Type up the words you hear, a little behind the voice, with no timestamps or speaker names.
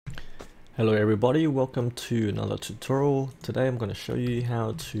Hello everybody, welcome to another tutorial. Today I'm going to show you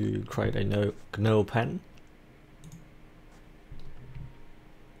how to create a Knurl pen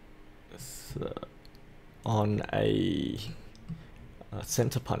on a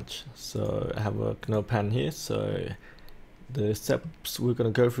center punch. So I have a Knurl pen here. So the steps we're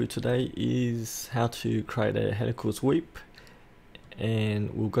going to go through today is how to create a helical sweep,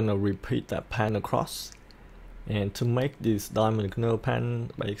 and we're going to repeat that pan across. And to make this diamond Knurl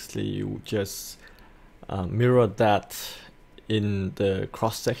pan, basically you just mirror that in the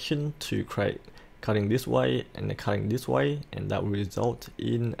cross section to create cutting this way and then cutting this way, and that will result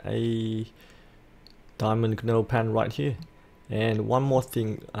in a diamond Knurl pan right here. And one more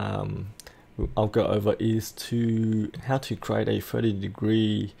thing I'll go over is how to create a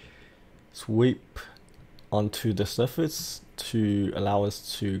 30-degree sweep onto the surface to allow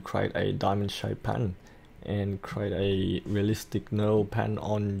us to create a diamond shaped pan and create a realistic Knurl pan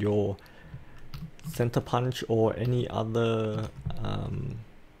on your center punch or any other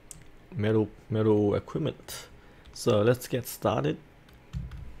metal equipment. So let's get started.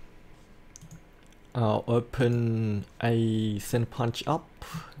 I'll open a center punch up.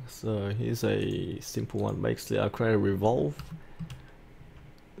 So here's a simple one. Basically I'll create a revolve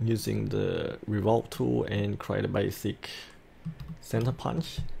using the revolve tool and create a basic center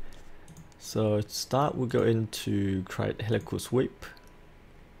punch. So to start, we'll go into create helical sweep,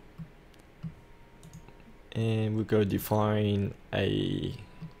 and we'll go define a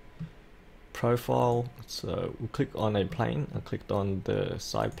profile. So we'll click on a plane. I clicked on the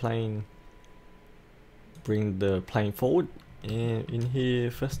side plane, bring the plane forward, and in here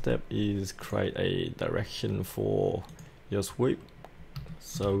first step is create a direction for your sweep.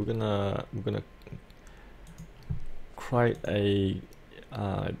 So we're gonna create a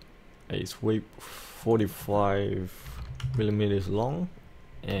sweep 45 millimeters long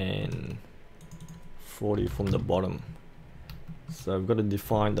and 40 from the bottom. So I've got to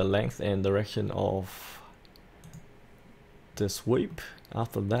define the length and direction of the sweep.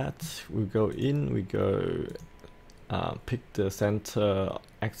 After that we go pick the center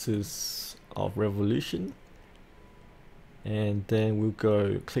axis of revolution, and then we'll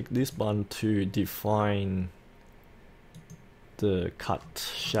go click this button to define the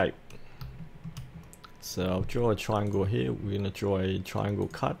cut shape. So I'll draw a triangle here. We're going to draw a triangle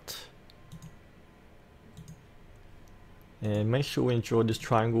cut, and make sure when you draw this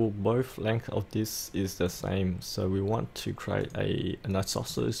triangle both length of this is the same. So we want to create an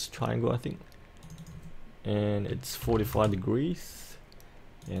isosceles triangle, I think, and it's 45 degrees,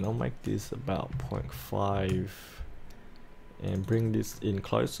 and I'll make this about 0.5 and bring this in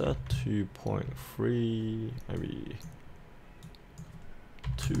closer to 0.3, maybe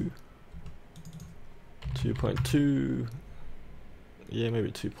 2.2, yeah,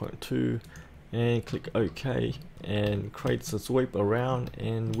 maybe 2.2, and click OK, and creates a sweep around.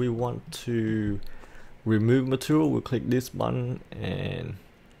 And we want to remove material. We'll click this button and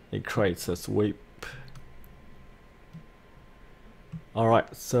it creates a sweep.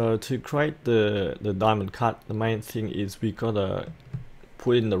 Alright, so to create the diamond cut, the main thing is we gotta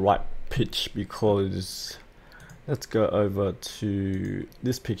put in the right pitch, because let's go over to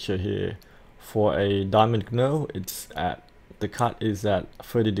this picture here. For a diamond Knurl, the cut is at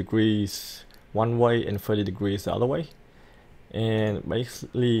 30 degrees one way and 30 degrees the other way. And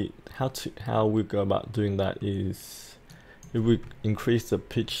basically how we go about doing that is, if we increase the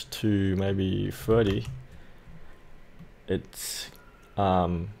pitch to maybe 30, it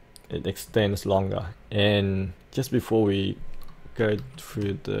extends longer. And just before we go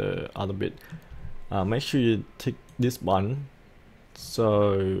through the other bit, make sure you tick this button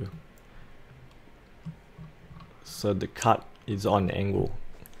so the cut is on the angle,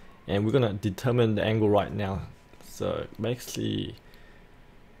 and we're gonna determine the angle right now. So basically,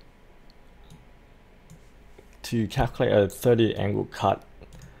 to calculate a 30 angle cut,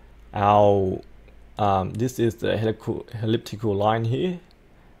 this is the elliptical line here,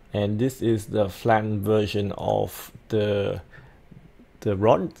 and this is the flattened version of the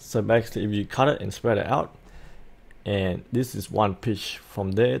rod. So basically if you cut it and spread it out, and this is one pitch,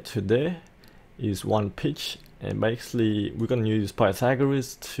 from there to there is one pitch, and basically we're going to use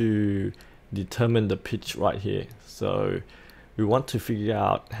Pythagoras to determine the pitch right here. So we want to figure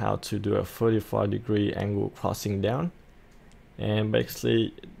out how to do a 35-degree angle crossing down, and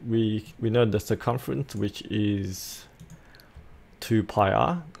basically we know the circumference, which is 2 pi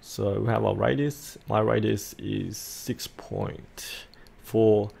r. So we have our radius. My radius is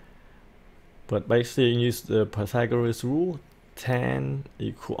 6.4, but basically you use the Pythagoras rule, tan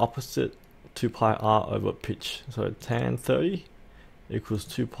equal opposite 2 pi r over pitch. So tan 30 equals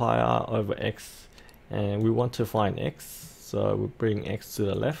 2 pi r over x, and we want to find x, so we bring x to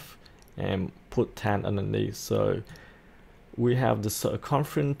the left and put tan underneath. So we have the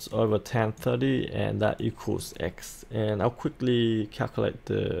circumference over tan 30, and that equals x. And I'll quickly calculate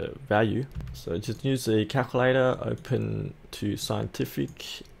the value. So just use a calculator, open to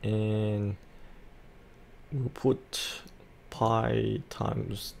scientific, and we'll put pi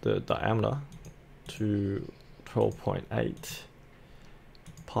times the diameter to 12.8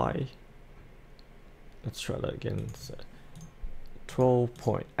 pi. Let's try that again. So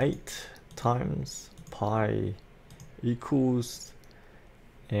 12.8 times pi equals,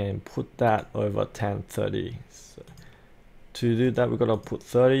 and put that over tan 30. So to do that, we're gonna put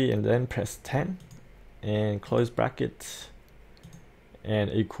 30 and then press 10 and close bracket, and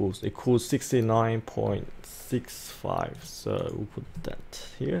equals 69.65. So we'll put that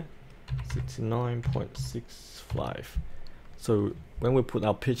here, 69.65. So when we put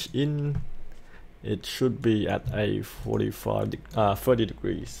our pitch in, it should be at a 30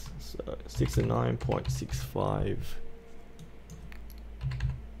 degrees. So 69.65.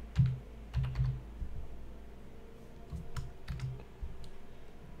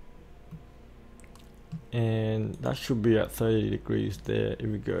 And that should be at 30 degrees there. If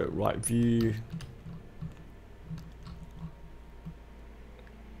we go right view,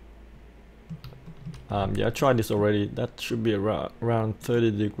 yeah, I tried this already. That should be around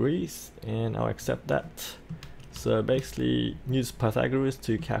 30 degrees, and I'll accept that. So basically use Pythagoras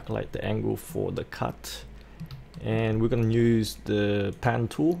to calculate the angle for the cut, and we're going to use the pan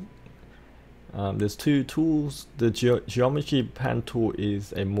tool. There's two tools. The geometry pan tool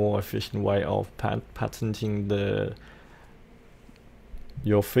is a more efficient way of patenting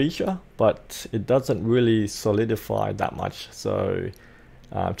your feature, but it doesn't really solidify that much. So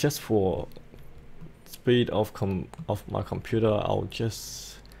just for speed of my computer, I'll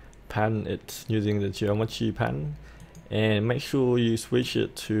just pan it using the geometry pan, and make sure you switch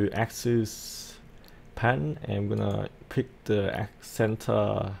it to axis pan, and I'm gonna pick the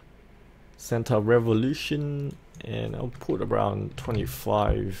center revolution, and I'll put around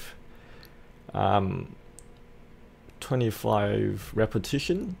 25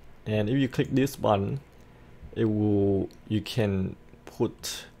 repetition. And if you click this button, you can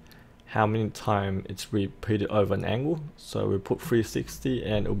put how many times it's repeated over an angle. So we put 360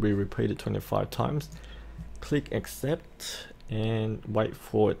 and it will be repeated 25 times. Click accept and wait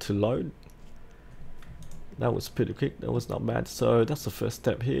for it to load. That was pretty quick, that was not bad. So that's the first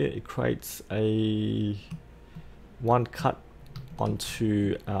step here. It creates one cut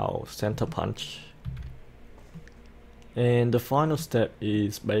onto our center punch. And the final step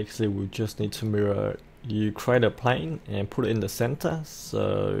is basically we just need to mirror. You create a plane and put it in the center.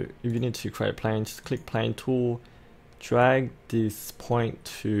 So if you need to create a plane, just click plane tool, drag this point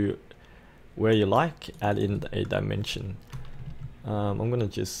to where you like, add in a dimension. I'm gonna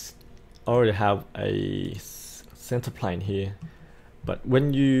just already have a center plane here, but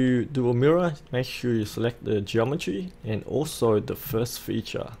when you do a mirror, make sure you select the geometry and also the first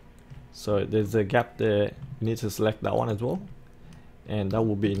feature. So there's a gap there, you need to select that one as well, and that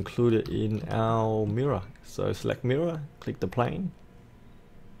will be included in our mirror. So select mirror, click the plane.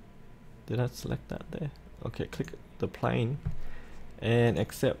 Did I select that there? Okay, click the plane and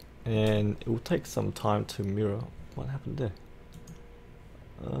accept, and it will take some time to mirror. What happened there?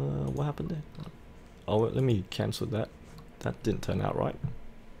 What happened there? Oh, let me cancel that. That didn't turn out right.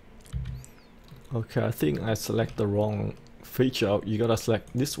 Okay, I think I select the wrong feature. You gotta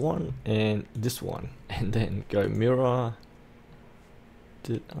select this one, and then go mirror.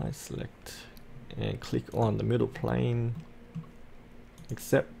 Did I select? And click on the middle plane,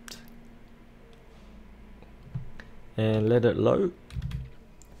 accept, and let it load.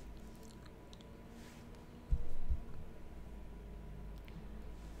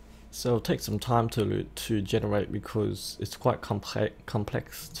 So it'll take some time to generate, because it's quite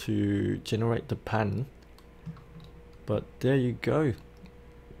complex to generate the pan. But there you go.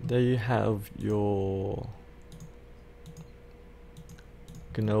 There you have your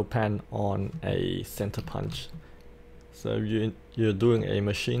Knurl pan on a center punch. So if you're doing a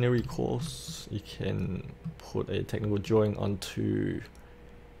machinery course, you can put a technical drawing onto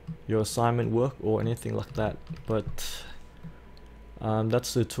your assignment work or anything like that. But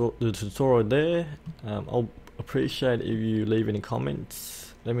that's the tutorial there. I'll appreciate if you leave any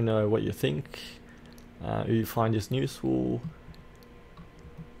comments. Let me know what you think, if you find this useful.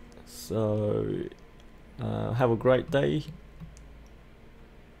 So have a great day.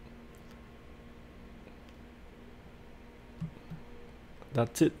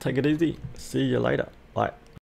 That's it. Take it easy. See you later. Bye.